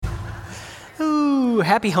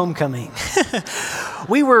Happy homecoming.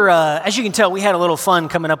 We were, as you can tell, we had a little fun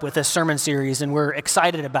coming up with this sermon series, and we're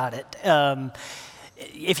excited about it.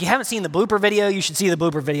 If you haven't seen the blooper video, you should see the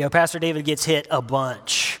blooper video. Pastor David gets hit a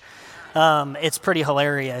bunch. It's pretty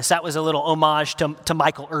hilarious. That was a little homage to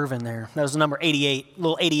Michael Irvin there. That was number 88,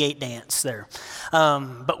 little 88 dance there.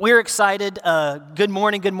 But we're excited. Good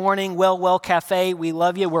morning. Well Cafe. We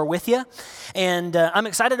love you. We're with you. And I'm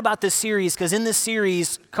excited about this series because in this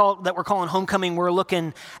series that we're calling Homecoming, we're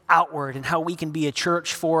looking outward and how we can be a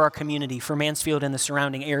church for our community, for Mansfield and the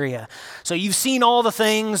surrounding area. So you've seen all the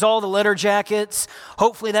things, all the letter jackets.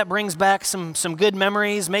 Hopefully that brings back some good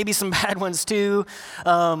memories, maybe some bad ones too.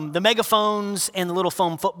 The megaphones and the little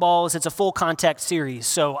foam footballs. It's a full contact series.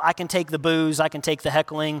 So I can take the booze, I can take the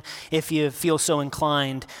heckling if you feel so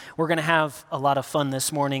inclined. We're going to have a lot of fun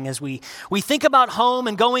this morning as we think about home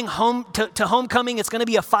and going home to homecoming. It's going to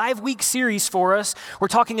be a 5-week series for us. We're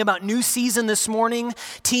talking about new season this morning,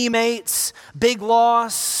 teammates, big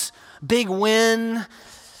loss, big win,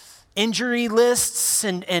 injury lists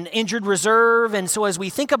and injured reserve. And so as we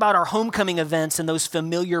think about our homecoming events and those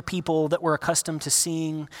familiar people that we're accustomed to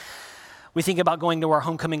seeing, we think about going to our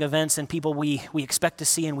homecoming events and people we expect to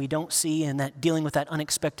see and we don't see, and that dealing with that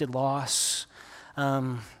unexpected loss.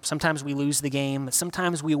 Sometimes we lose the game, but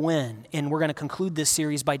sometimes we win. And we're going to conclude this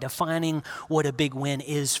series by defining what a big win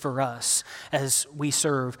is for us as we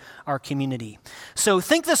serve our community. So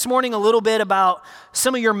think this morning a little bit about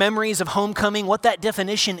some of your memories of homecoming, what that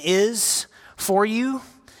definition is for you.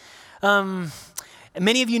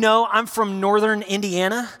 Many of you know I'm from northern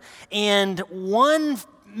Indiana, and one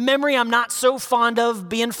memory I'm not so fond of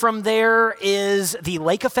being from there is the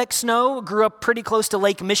lake effect snow. Grew up pretty close to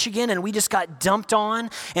Lake Michigan, and we just got dumped on,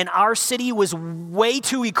 and our city was way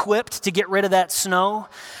too equipped to get rid of that snow.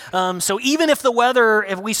 So even if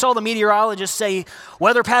we saw the meteorologist say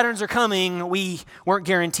weather patterns are coming, we weren't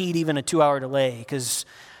guaranteed even a 2-hour delay because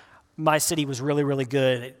my city was really, really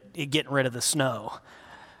good at getting rid of the snow.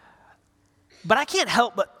 But I can't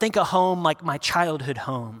help but think of home like my childhood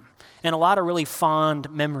home. And a lot of really fond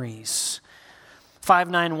memories.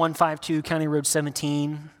 59152 County Road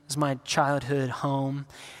 17 is my childhood home.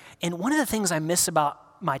 And one of the things I miss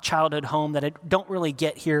about my childhood home that I don't really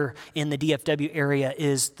get here in the DFW area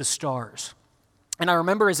is the stars. And I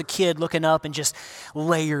remember as a kid looking up and just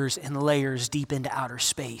layers and layers deep into outer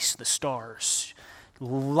space, the stars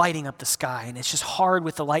lighting up the sky. And it's just hard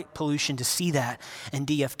with the light pollution to see that in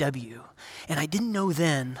DFW. And I didn't know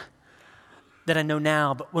then that I know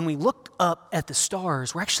now, but when we look up at the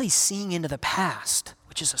stars, we're actually seeing into the past,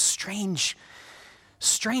 which is a strange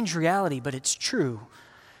reality, but it's true.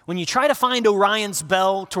 When you try to find Orion's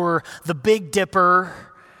Belt or the Big Dipper,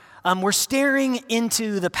 we're staring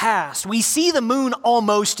into the past. We see the moon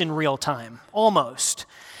almost in real time, almost.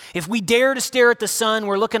 If we dare to stare at the sun,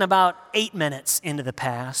 we're looking about 8 minutes into the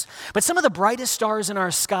past. But some of the brightest stars in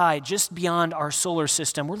our sky, just beyond our solar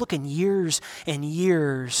system, we're looking years and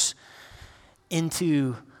years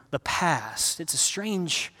into the past. It's a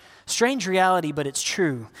strange reality, but it's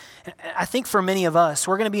true. I think for many of us,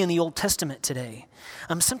 we're going to be in the Old Testament today.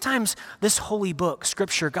 Sometimes this holy book,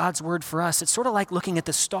 Scripture, God's word for us, it's sort of like looking at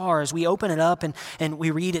the stars. We open it up and we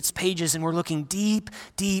read its pages and we're looking deep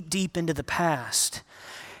into the past.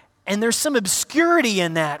 And there's some obscurity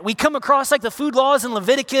in that. We come across like the food laws in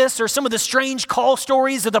Leviticus or some of the strange call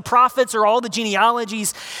stories of the prophets or all the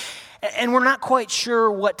genealogies. And we're not quite sure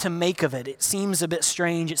what to make of it. It seems a bit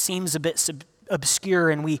strange. It seems a bit obscure.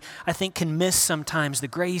 And we, I think, can miss sometimes the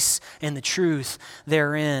grace and the truth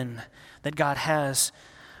therein that God has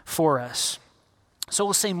for us. So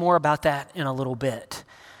we'll say more about that in a little bit.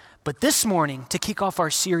 But this morning, to kick off our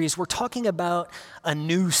series, we're talking about a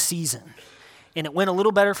new season. And it went a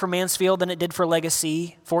little better for Mansfield than it did for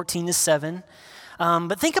Legacy, 14-7.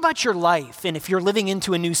 But think about your life and if you're living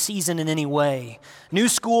into a new season in any way. New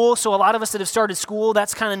school, so a lot of us that have started school,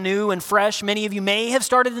 that's kind of new and fresh. Many of you may have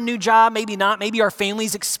started a new job, maybe not. Maybe our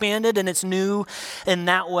family's expanded and it's new in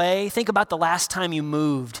that way. Think about the last time you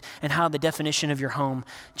moved and how the definition of your home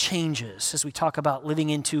changes as we talk about living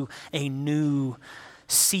into a new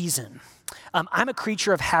season. I'm a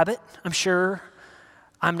creature of habit, I'm sure.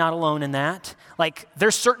 I'm not alone in that. Like,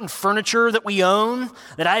 there's certain furniture that we own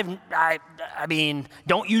that I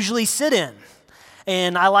don't usually sit in.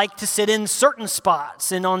 And I like to sit in certain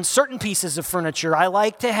spots and on certain pieces of furniture. I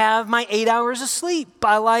like to have my 8 hours of sleep.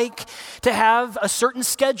 I like to have a certain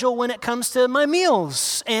schedule when it comes to my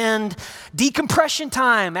meals and decompression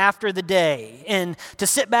time after the day, and to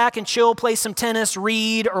sit back and chill, play some tennis,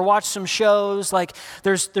 read, or watch some shows. Like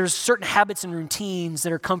there's certain habits and routines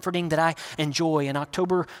that are comforting that I enjoy. And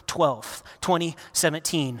October 12th,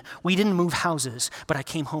 2017, we didn't move houses, but I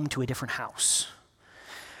came home to a different house.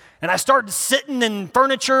 And I started sitting in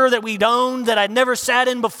furniture that we'd owned that I'd never sat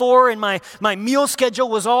in before, and my meal schedule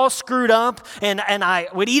was all screwed up, and I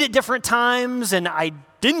would eat at different times, and I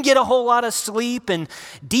didn't get a whole lot of sleep, and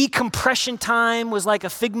decompression time was like a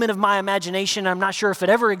figment of my imagination. I'm not sure if it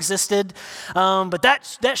ever existed, but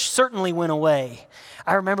that certainly went away.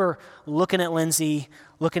 I remember looking at Lindsay,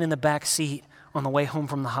 looking in the back seat on the way home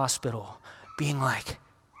from the hospital, being like,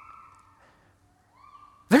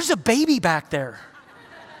 there's a baby back there.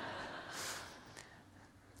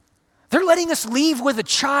 They're letting us leave with a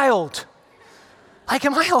child. Like,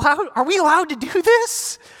 are we allowed to do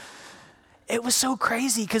this? It was so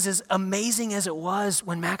crazy because as amazing as it was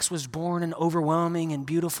when Max was born and overwhelming and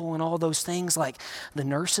beautiful and all those things, like the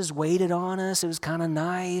nurses waited on us. It was kind of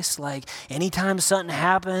nice. Like anytime something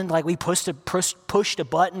happened, like we pushed a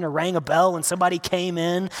button or rang a bell and somebody came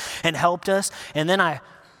in and helped us. And then I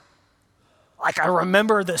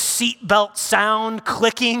remember the seatbelt sound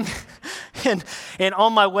clicking and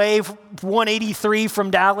on my way 183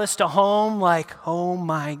 from Dallas to home, like, oh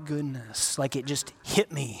my goodness, like it just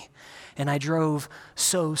hit me. And I drove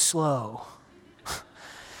so slow.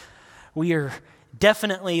 We are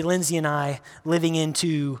definitely, Lindsay and I, living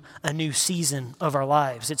into a new season of our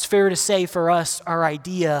lives. It's fair to say for us, our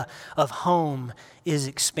idea of home is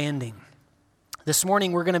expanding. This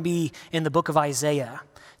morning, we're going to be in the book of Isaiah,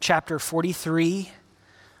 chapter 43,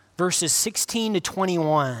 verses 16 to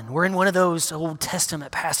 21. We're in one of those Old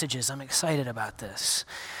Testament passages. I'm excited about this.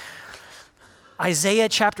 Isaiah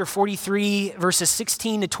chapter 43, verses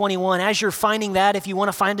 16 to 21. As you're finding that, if you want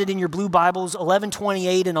to find it in your blue Bibles,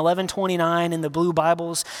 1128 and 1129 in the blue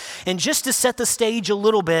Bibles. And just to set the stage a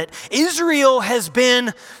little bit, Israel has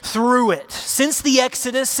been through it. Since the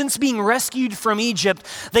Exodus, since being rescued from Egypt,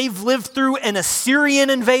 they've lived through an Assyrian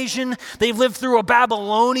invasion. They've lived through a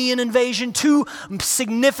Babylonian invasion, two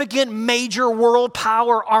significant major world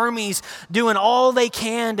power armies doing all they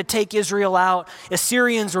can to take Israel out.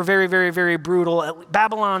 Assyrians were very, very, very brutal.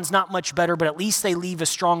 Babylon's not much better, but at least they leave a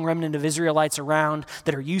strong remnant of Israelites around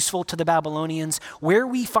that are useful to the Babylonians. Where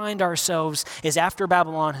we find ourselves is after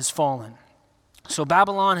Babylon has fallen. So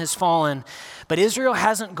Babylon has fallen, but Israel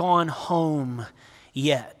hasn't gone home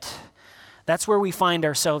yet. That's where we find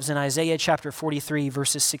ourselves in Isaiah chapter 43,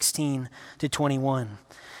 verses 16 to 21.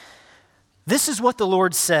 This is what the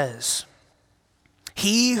Lord says.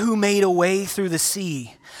 He who made a way through the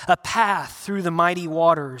sea, a path through the mighty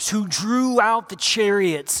waters, who drew out the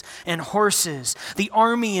chariots and horses, the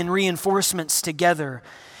army and reinforcements together,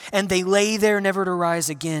 and they lay there never to rise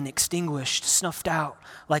again, extinguished, snuffed out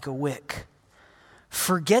like a wick.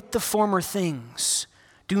 Forget the former things.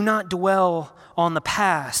 Do not dwell on the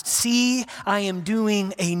past. See, I am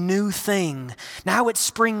doing a new thing. Now it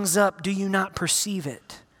springs up. Do you not perceive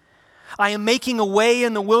it? I am making a way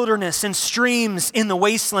in the wilderness and streams in the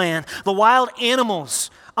wasteland. The wild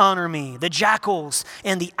animals honor me, the jackals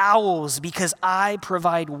and the owls, because I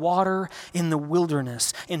provide water in the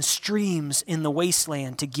wilderness and streams in the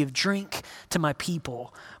wasteland to give drink to my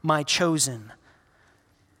people, my chosen,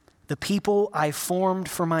 the people I formed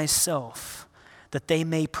for myself, that they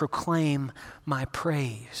may proclaim my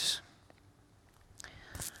praise.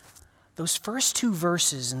 Those first two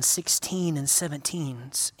verses in 16 and 17,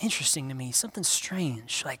 it's interesting to me, something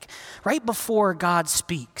strange. Like right before God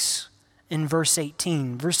speaks in verse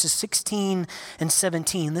 18, verses 16 and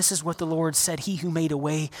 17, this is what the Lord said, he who made a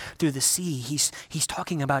way through the sea. He's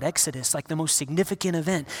talking about Exodus, like the most significant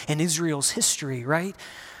event in Israel's history, right?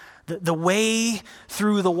 The way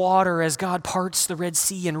through the water as God parts the Red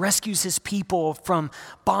Sea and rescues his people from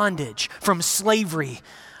bondage, from slavery.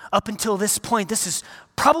 Up until this point, this is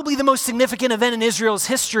probably the most significant event in Israel's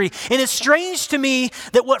history. And it's strange to me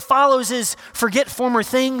that what follows is forget former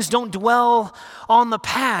things, don't dwell on the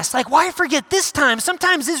past. Like, why forget this time?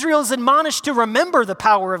 Sometimes Israel is admonished to remember the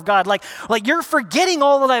power of God. Like you're forgetting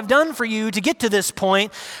all that I've done for you to get to this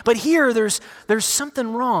point. But here, there's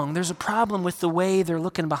something wrong. There's a problem with the way they're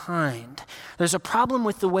looking behind. There's a problem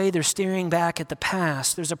with the way they're staring back at the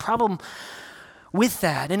past. There's a problem with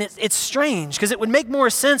that. And it's strange because it would make more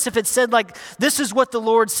sense if it said like, this is what the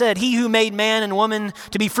Lord said, he who made man and woman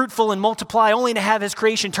to be fruitful and multiply, only to have his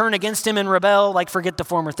creation turn against him and rebel, like forget the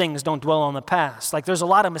former things, don't dwell on the past. Like there's a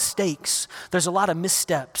lot of mistakes, there's a lot of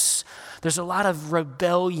missteps, there's a lot of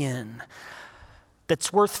rebellion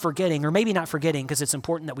that's worth forgetting, or maybe not forgetting because it's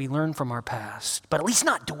important that we learn from our past, but at least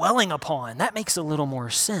not dwelling upon. That makes a little more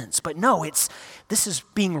sense. But no, this is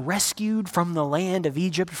being rescued from the land of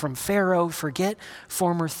Egypt, from Pharaoh. Forget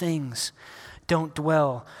former things. Don't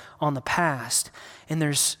dwell on the past. And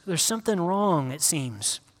there's something wrong, it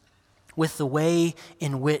seems, with the way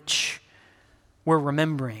in which we're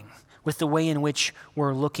remembering, with the way in which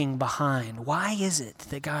we're looking behind. Why is it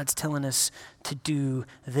that God's telling us to do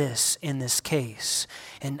this in this case?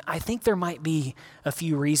 And I think there might be a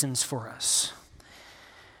few reasons for us.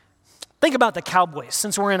 Think about the Cowboys,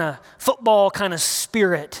 since we're in a football kind of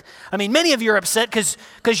spirit. I mean, many of you are upset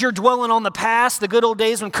because you're dwelling on the past, the good old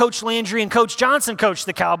days when Coach Landry and Coach Johnson coached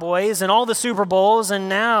the Cowboys and all the Super Bowls, and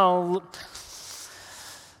now...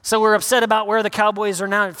 So we're upset about where the Cowboys are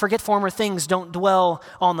now. Forget former things, don't dwell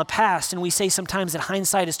on the past. And we say sometimes that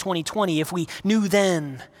hindsight is 20/20. If we knew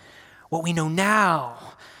then what we know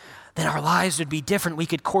now, then our lives would be different. We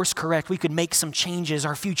could course correct. We could make some changes.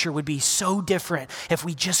 Our future would be so different if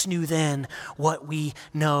we just knew then what we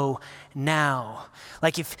know now.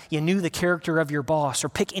 Like if you knew the character of your boss, or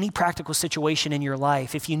pick any practical situation in your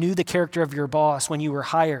life. If you knew the character of your boss when you were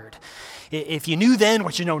hired, if you knew then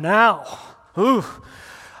what you know now,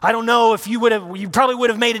 I don't know if you probably would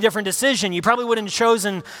have made a different decision. You probably wouldn't have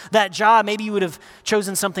chosen that job. Maybe you would have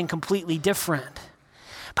chosen something completely different.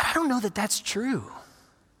 But I don't know that that's true.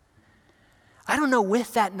 I don't know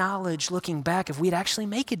with that knowledge looking back if we'd actually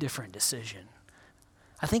make a different decision.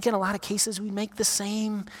 I think in a lot of cases we make the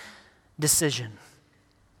same decision.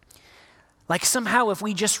 Like somehow if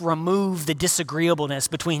we just remove the disagreeableness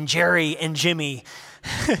between Jerry and Jimmy,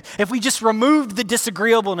 if we just removed the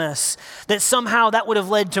disagreeableness, that somehow that would have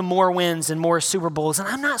led to more wins and more Super Bowls. And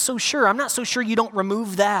I'm not so sure. I'm not so sure you don't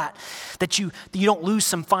remove that you don't lose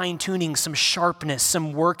some fine tuning, some sharpness,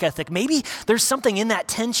 some work ethic. Maybe there's something in that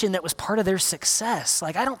tension that was part of their success.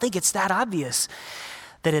 Like I don't think it's that obvious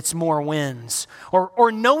that it's more wins.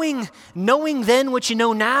 Or knowing then what you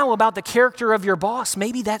know now about the character of your boss,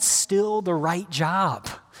 maybe that's still the right job.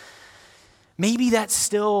 Maybe that's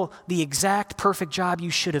still the exact perfect job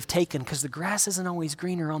you should have taken because the grass isn't always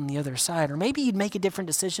greener on the other side. Or maybe you'd make a different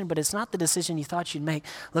decision, but it's not the decision you thought you'd make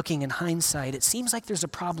looking in hindsight. It seems like there's a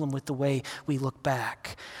problem with the way we look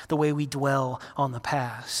back, the way we dwell on the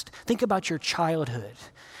past. Think about your childhood.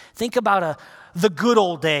 Think about the good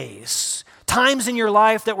old days. Times in your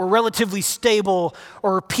life that were relatively stable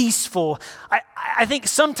or peaceful. I think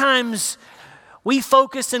sometimes we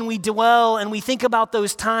focus and we dwell and we think about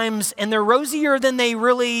those times and they're rosier than they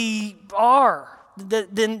really are,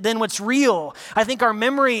 than what's real. I think our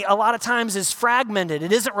memory a lot of times is fragmented.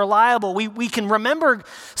 It isn't reliable. We can remember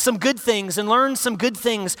some good things and learn some good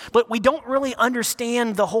things, but we don't really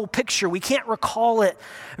understand the whole picture. We can't recall it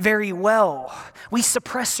very well. We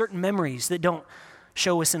suppress certain memories that don't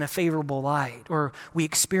show us in a favorable light, or we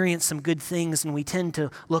experience some good things and we tend to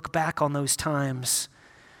look back on those times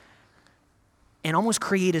and almost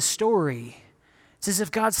create a story. It's as if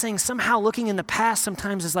God's saying somehow looking in the past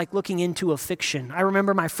sometimes is like looking into a fiction. I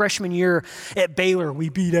remember my freshman year at Baylor, we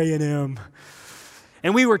beat A&M.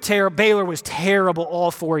 And we were terrible. Baylor was terrible all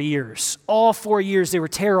 4 years. All 4 years they were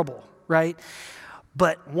terrible, right?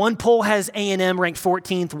 But one poll has A&M ranked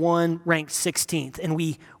 14th, one ranked 16th, and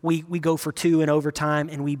we go for 2 in overtime,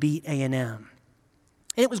 and we beat A&M. And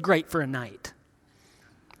it was great for a night,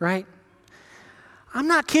 right? I'm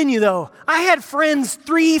not kidding you, though. I had friends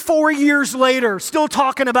 3-4 years later still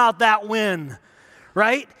talking about that win,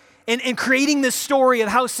 right? And creating this story of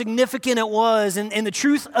how significant it was. And the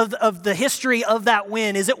truth of the history of that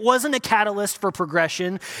win is it wasn't a catalyst for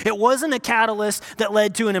progression. It wasn't a catalyst that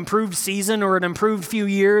led to an improved season or an improved few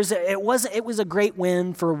years. It was a great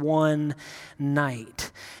win for one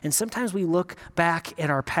night. And sometimes we look back at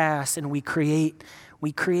our past and we create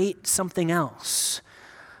something else.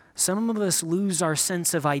 Some of us lose our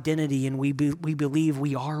sense of identity and we believe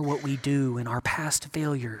we are what we do, and our past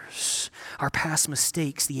failures, our past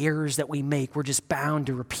mistakes, the errors that we make, we're just bound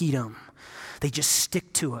to repeat them. They just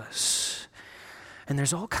stick to us. And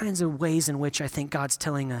there's all kinds of ways in which I think God's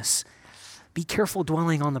telling us, be careful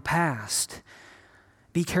dwelling on the past.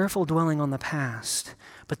 Be careful dwelling on the past.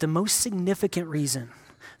 But the most significant reason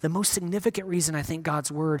I think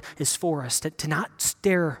God's word is for us, to not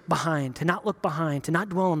stare behind, to not look behind, to not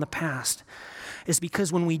dwell on the past, is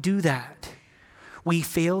because when we do that, we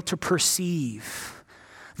fail to perceive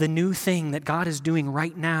the new thing that God is doing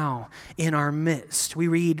right now in our midst. We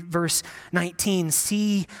read verse 19,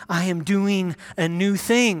 "See, I am doing a new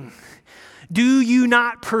thing. Do you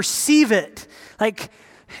not perceive it?" Like,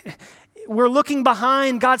 we're looking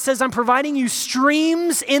behind. God says, I'm providing you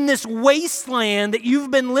streams in this wasteland that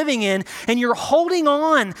you've been living in, and you're holding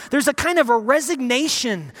on. There's a kind of a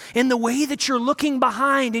resignation in the way that you're looking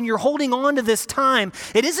behind, and you're holding on to this time.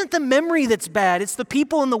 It isn't the memory that's bad. It's the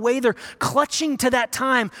people and the way they're clutching to that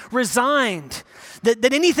time, resigned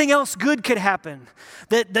that anything else good could happen,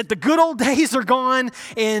 that the good old days are gone,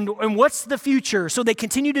 and what's the future? So they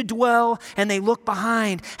continue to dwell, and they look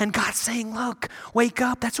behind, and God's saying, look, wake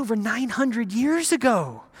up. That's over 900 years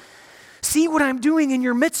ago. See what I'm doing in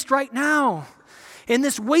your midst right now. In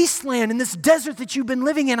this wasteland, in this desert that you've been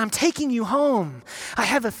living in, I'm taking you home. I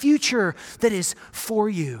have a future that is for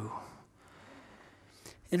you.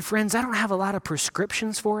 And friends, I don't have a lot of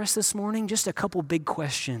prescriptions for us this morning, just a couple big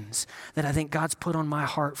questions that I think God's put on my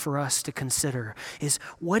heart for us to consider is,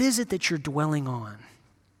 what is it that you're dwelling on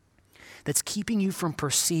that's keeping you from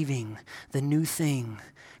perceiving the new thing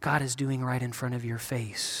God is doing right in front of your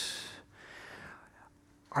face?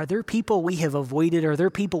 Are there people we have avoided? Are there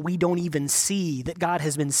people we don't even see that God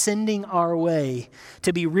has been sending our way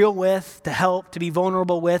to be real with, to help, to be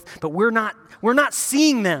vulnerable with, but we're not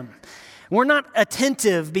seeing them? We're not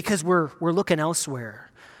attentive because we're looking elsewhere.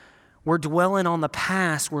 We're dwelling on the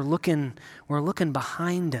past. We're looking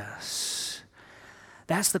behind us.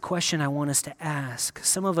 That's the question I want us to ask.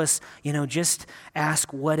 Some of us, just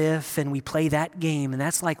ask what if, and we play that game, and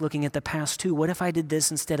that's like looking at the past too. What if I did this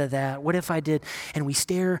instead of that? What if I did? And we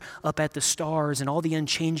stare up at the stars and all the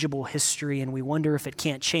unchangeable history, and we wonder if it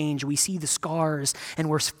can't change. We see the scars, and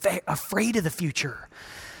we're afraid of the future,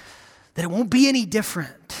 that it won't be any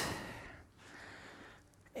different.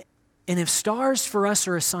 And if stars for us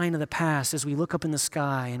are a sign of the past, as we look up in the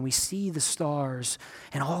sky and we see the stars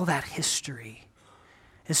and all that history,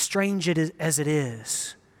 as strange as it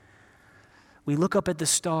is, we look up at the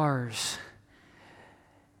stars,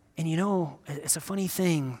 and it's a funny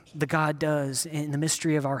thing that God does in the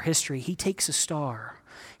mystery of our history. He takes a star.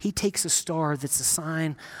 He takes a star that's a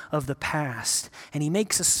sign of the past, and he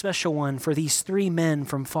makes a special one for these three men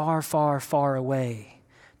from far, far, far away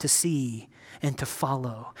to see and to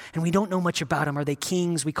follow. And we don't know much about them. Are they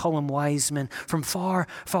kings? We call them wise men. From far,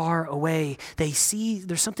 far away, they see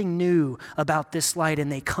there's something new about this light,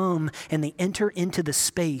 and they come and they enter into the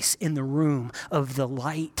space in the room of the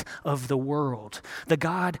light of the world. The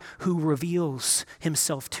God who reveals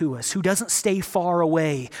himself to us, who doesn't stay far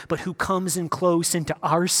away, but who comes in close into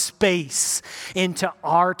our space, into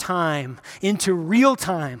our time, into real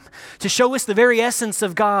time, to show us the very essence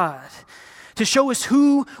of God, to show us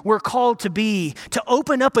who we're called to be, to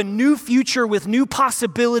open up a new future with new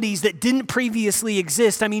possibilities that didn't previously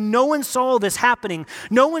exist. I mean, no one saw this happening.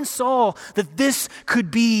 No one saw that this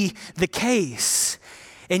could be the case.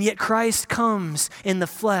 And yet Christ comes in the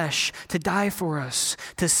flesh to die for us,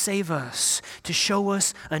 to save us, to show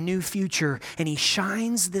us a new future. And he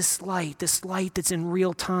shines this light that's in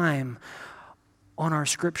real time on our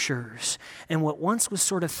scriptures. And what once was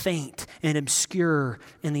sort of faint and obscure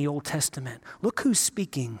in the Old Testament, look who's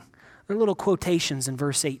speaking. There are little quotations in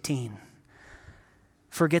verse 18.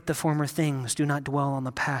 Forget the former things, do not dwell on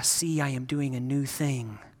the past. See, I am doing a new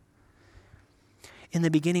thing. In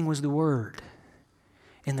the beginning was the Word,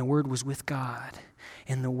 and the Word was with God,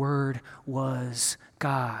 and the Word was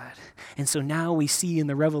God. And so now we see in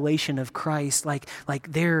the revelation of Christ, like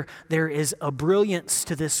there is a brilliance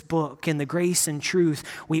to this book and the grace and truth.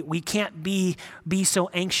 We can't be so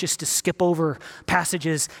anxious to skip over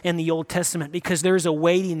passages in the Old Testament, because there's a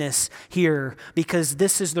weightiness here, because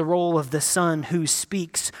this is the role of the Son who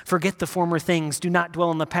speaks. Forget the former things, do not dwell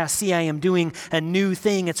on the past. See, I am doing a new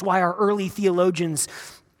thing. It's why our early theologians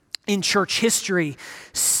in church history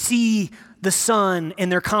see the Son in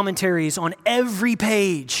their commentaries on every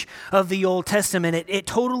page of the Old Testament. It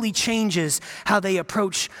totally changes how they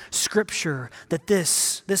approach Scripture, that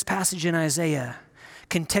this passage in Isaiah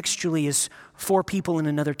contextually is for people in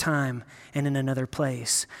another time and in another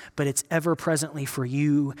place, but it's ever presently for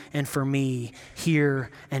you and for me here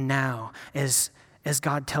and now, as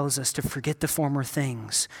God tells us to forget the former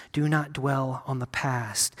things. Do not dwell on the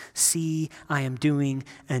past. See, I am doing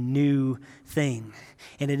a new thing.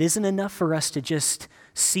 And it isn't enough for us to just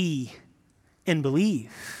see and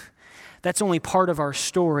believe. That's only part of our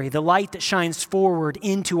story, the light that shines forward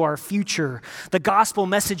into our future. The gospel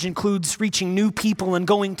message includes reaching new people and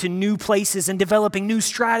going to new places and developing new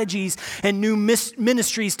strategies and new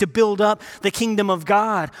ministries to build up the kingdom of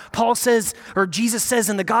God. Paul says, or Jesus says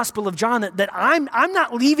in the Gospel of John that I'm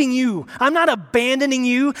not leaving you. I'm not abandoning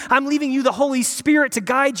you. I'm leaving you the Holy Spirit to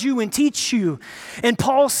guide you and teach you. And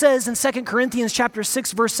Paul says in 2 Corinthians chapter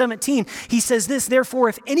 6, verse 17, he says this, therefore,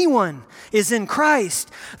 if anyone is in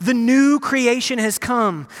Christ, the new creation has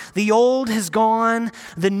come. The old has gone.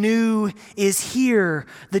 The new is here.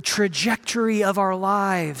 The trajectory of our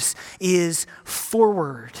lives is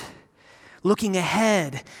forward, looking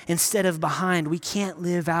ahead instead of behind. We can't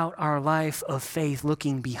live out our life of faith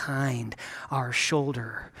looking behind our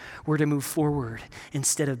shoulder. We're to move forward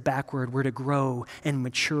instead of backward. We're to grow and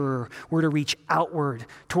mature. We're to reach outward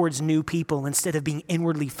towards new people instead of being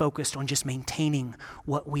inwardly focused on just maintaining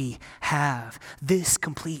what we have. This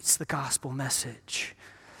completes the gospel message.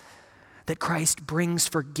 That Christ brings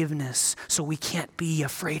forgiveness so we can't be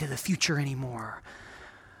afraid of the future anymore.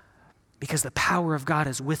 Because the power of God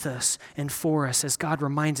is with us and for us. As God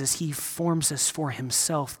reminds us, he forms us for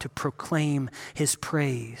himself to proclaim his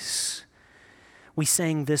praise. We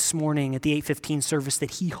sang this morning at the 8:15 service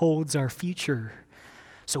that he holds our future.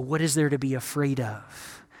 So what is there to be afraid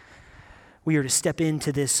of? We are to step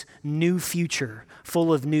into this new future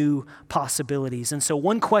full of new possibilities. And so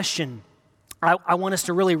one question I want us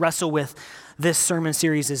to really wrestle with this sermon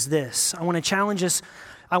series is this. I want to challenge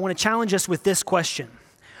us with this question.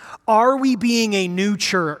 Are we being a new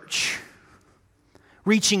church,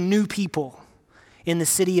 reaching new people in the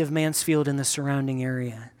city of Mansfield and the surrounding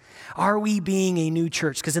area? Are we being a new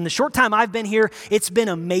church? Because in the short time I've been here, it's been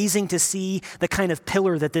amazing to see the kind of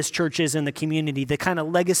pillar that this church is in the community, the kind of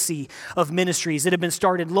legacy of ministries that have been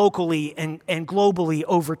started locally and globally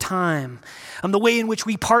over time. The way in which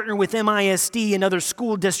we partner with MISD and other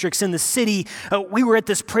school districts in the city. We were at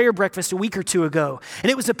this prayer breakfast a week or two ago, and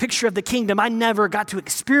it was a picture of the kingdom. I never got to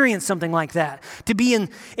experience something like that. To be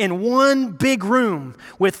in one big room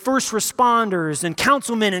with first responders and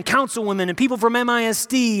councilmen and councilwomen and people from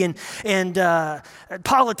MISD and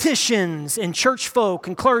politicians and church folk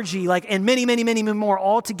and clergy, and many, many, many more,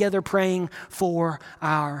 all together praying for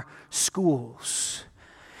our schools.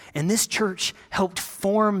 And this church helped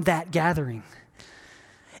form that gathering.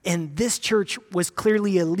 And this church was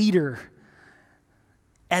clearly a leader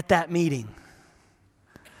at that meeting.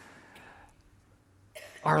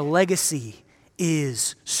 Our legacy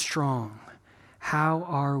is strong. How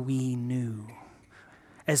are we new?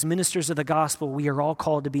 As ministers of the gospel, we are all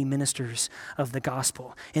called to be ministers of the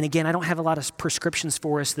gospel. And again, I don't have a lot of prescriptions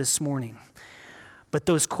for us this morning. But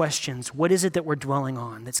those questions, what is it that we're dwelling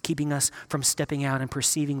on that's keeping us from stepping out and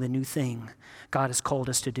perceiving the new thing God has called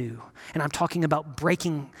us to do? And I'm talking about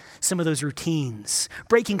breaking some of those routines,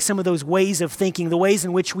 breaking some of those ways of thinking, the ways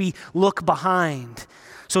in which we look behind,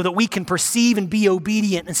 so that we can perceive and be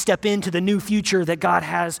obedient and step into the new future that God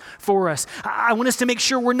has for us. I want us to make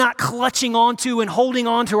sure we're not clutching onto and holding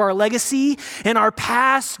on to our legacy and our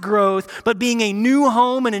past growth, but being a new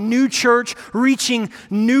home and a new church, reaching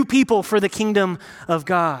new people for the kingdom of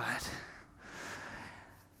God.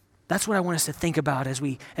 That's what I want us to think about as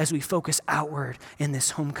we focus outward in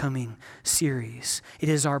this homecoming series. It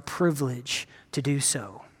is our privilege to do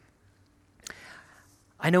so.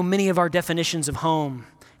 I know many of our definitions of home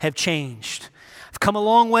have changed. I've come a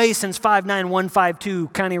long way since 59152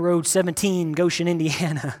 County Road 17, Goshen,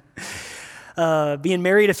 Indiana. Being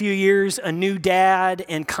married a few years, a new dad,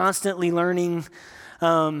 and constantly learning.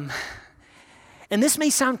 And this may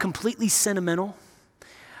sound completely sentimental,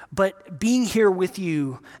 but being here with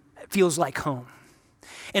you feels like home.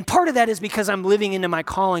 And part of that is because I'm living into my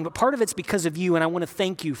calling, but part of it's because of you, and I want to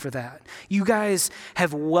thank you for that. You guys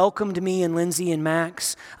have welcomed me and Lindsay and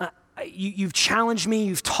Max. You've challenged me.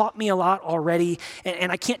 You've taught me a lot already,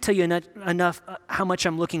 and I can't tell you enough how much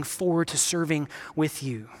I'm looking forward to serving with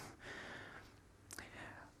you.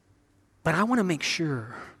 But I want to make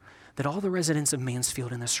sure that all the residents of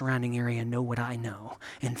Mansfield and the surrounding area know what I know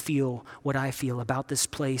and feel what I feel about this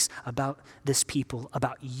place, about this people,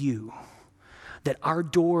 about you. That our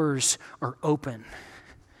doors are open,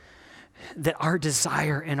 that our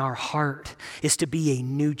desire in our heart is to be a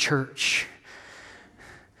new church,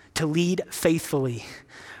 to lead faithfully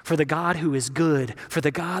for the God who is good, for the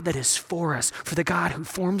God that is for us, for the God who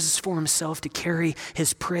forms us for himself to carry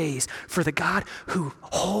his praise, for the God who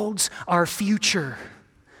holds our future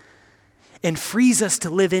and frees us to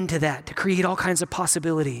live into that, to create all kinds of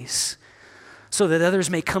possibilities, so that others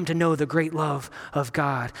may come to know the great love of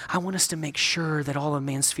God. I want us to make sure that all of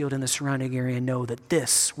Mansfield and the surrounding area know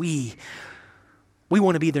that we We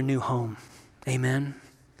want to be their new home. Amen.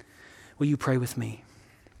 Will you pray with me?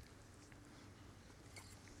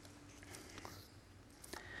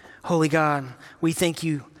 Holy God, we thank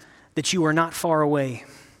you that you are not far away,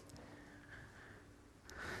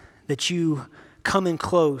 that you come in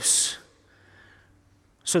close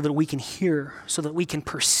so that we can hear, so that we can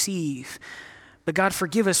perceive. But God,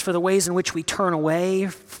 forgive us for the ways in which we turn away,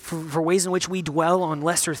 for ways in which we dwell on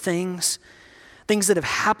lesser things that have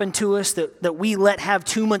happened to us that we let have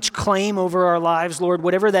too much claim over our lives, Lord,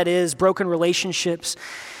 whatever that is, broken relationships,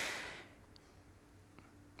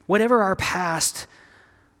 whatever our past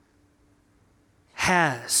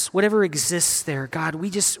has, whatever exists there, God, we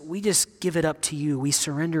just give it up to you. We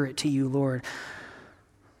surrender it to you, Lord.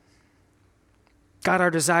 God,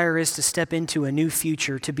 our desire is to step into a new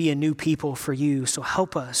future, to be a new people for you. So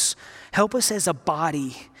help us as a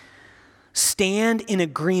body stand in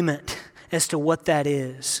agreement as to what that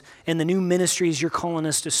is and the new ministries you're calling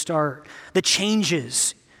us to start, the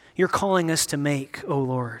changes you're calling us to make, oh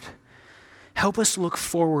Lord. Help us look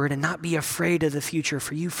forward and not be afraid of the future,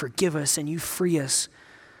 for you forgive us and you free us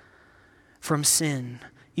from sin.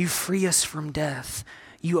 You free us from death.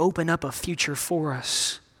 You open up a future for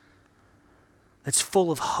us that's full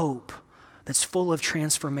of hope, that's full of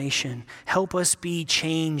transformation. Help us be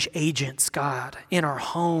change agents, God, in our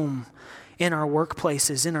home, in our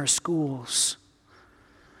workplaces, in our schools.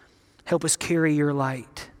 Help us carry your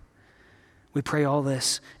light. We pray all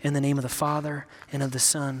this in the name of the Father, and of the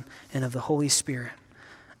Son, and of the Holy Spirit.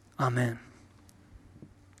 Amen.